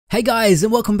Hey guys,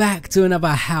 and welcome back to another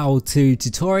how-to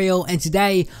tutorial, and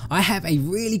today I have a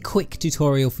really quick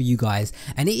tutorial for you guys,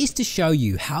 and it is to show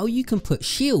you how you can put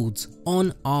shields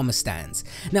on armor stands.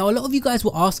 Now a lot of you guys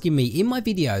were asking me in my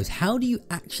videos, how do you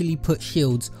actually put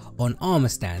shields on armor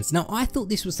stands? Now I thought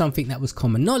this was something that was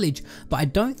common knowledge, but I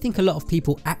don't think a lot of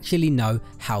people actually know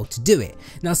how to do it.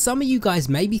 Now some of you guys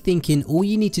may be thinking all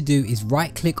you need to do is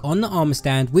right click on the armor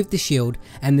stand with the shield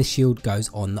and the shield goes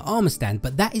on the armor stand,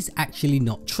 but that is actually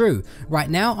not true. Right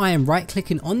now I am right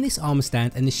clicking on this armor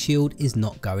stand and the shield is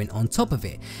not going on top of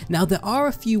it. Now there are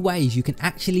a few ways you can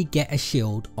actually get a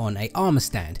shield on a armor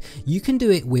stand. You can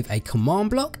do it with a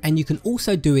command block and you can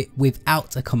also do it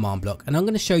without a command block, and I'm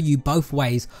going to show you both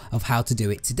ways of how to do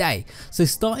it today. So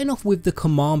starting off with the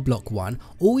command block one,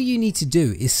 all you need to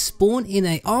do is spawn in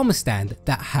a armor stand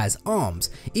that has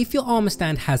arms. If your armor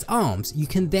stand has arms, you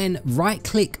can then right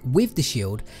click with the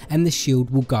shield and the shield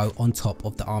will go on top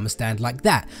of the armor stand like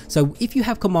that. So if you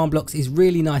have command blocks, it's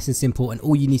really nice and simple, and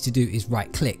all you need to do is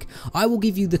right click. I will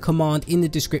give you the command in the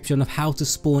description of how to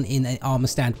spawn in an armor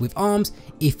stand with arms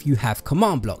if you have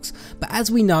command blocks. But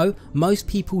as we know, most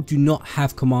people do not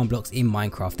have command blocks in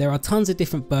Minecraft. There are tons of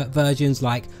different versions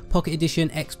like Pocket Edition,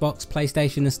 Xbox,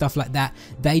 PlayStation and stuff like that.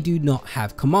 They do not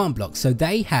have command blocks, so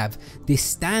they have this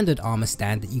standard armor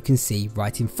stand that you can see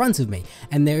right in front of me.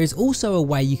 And there is also a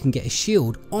way you can get a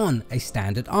shield on a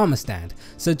standard armor stand.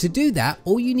 So to do that,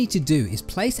 all you need to do is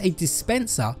place a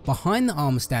dispenser behind the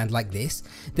armor stand like this,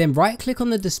 then right click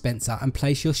on the dispenser and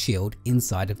place your shield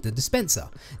inside of the dispenser.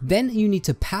 Then you need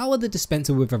to power the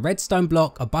dispenser with a redstone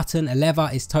block, a button, a lever,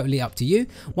 it's totally up to you.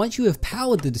 Once you have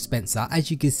powered the dispenser, as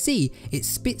you can see, it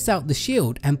spits out the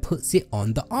shield and puts it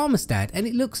on the armor stand, and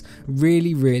it looks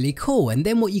really cool. And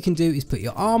then what you can do is put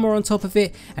your armor on top of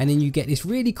it, and then you get this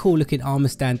really cool looking armor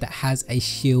stand that has a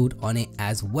shield on it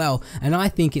as well. And I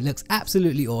think it looks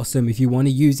absolutely awesome if you want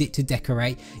to use it to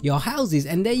decorate your houses.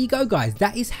 And there you go guys,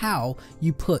 that is how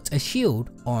you put a shield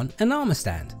on an armor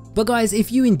stand. But guys,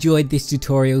 if you enjoyed this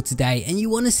tutorial today and you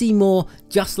want to see more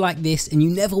just like this and you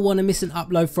never want to miss an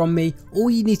upload from me, all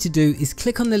you need to do is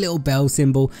click on the little bell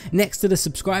symbol next to the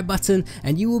subscribe button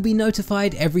and you will be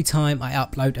notified every time I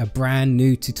upload a brand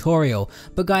new tutorial.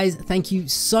 But guys, thank you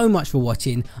so much for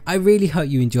watching. I really hope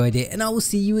you enjoyed it, and I will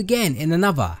see you again in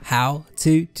another how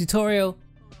to tutorial.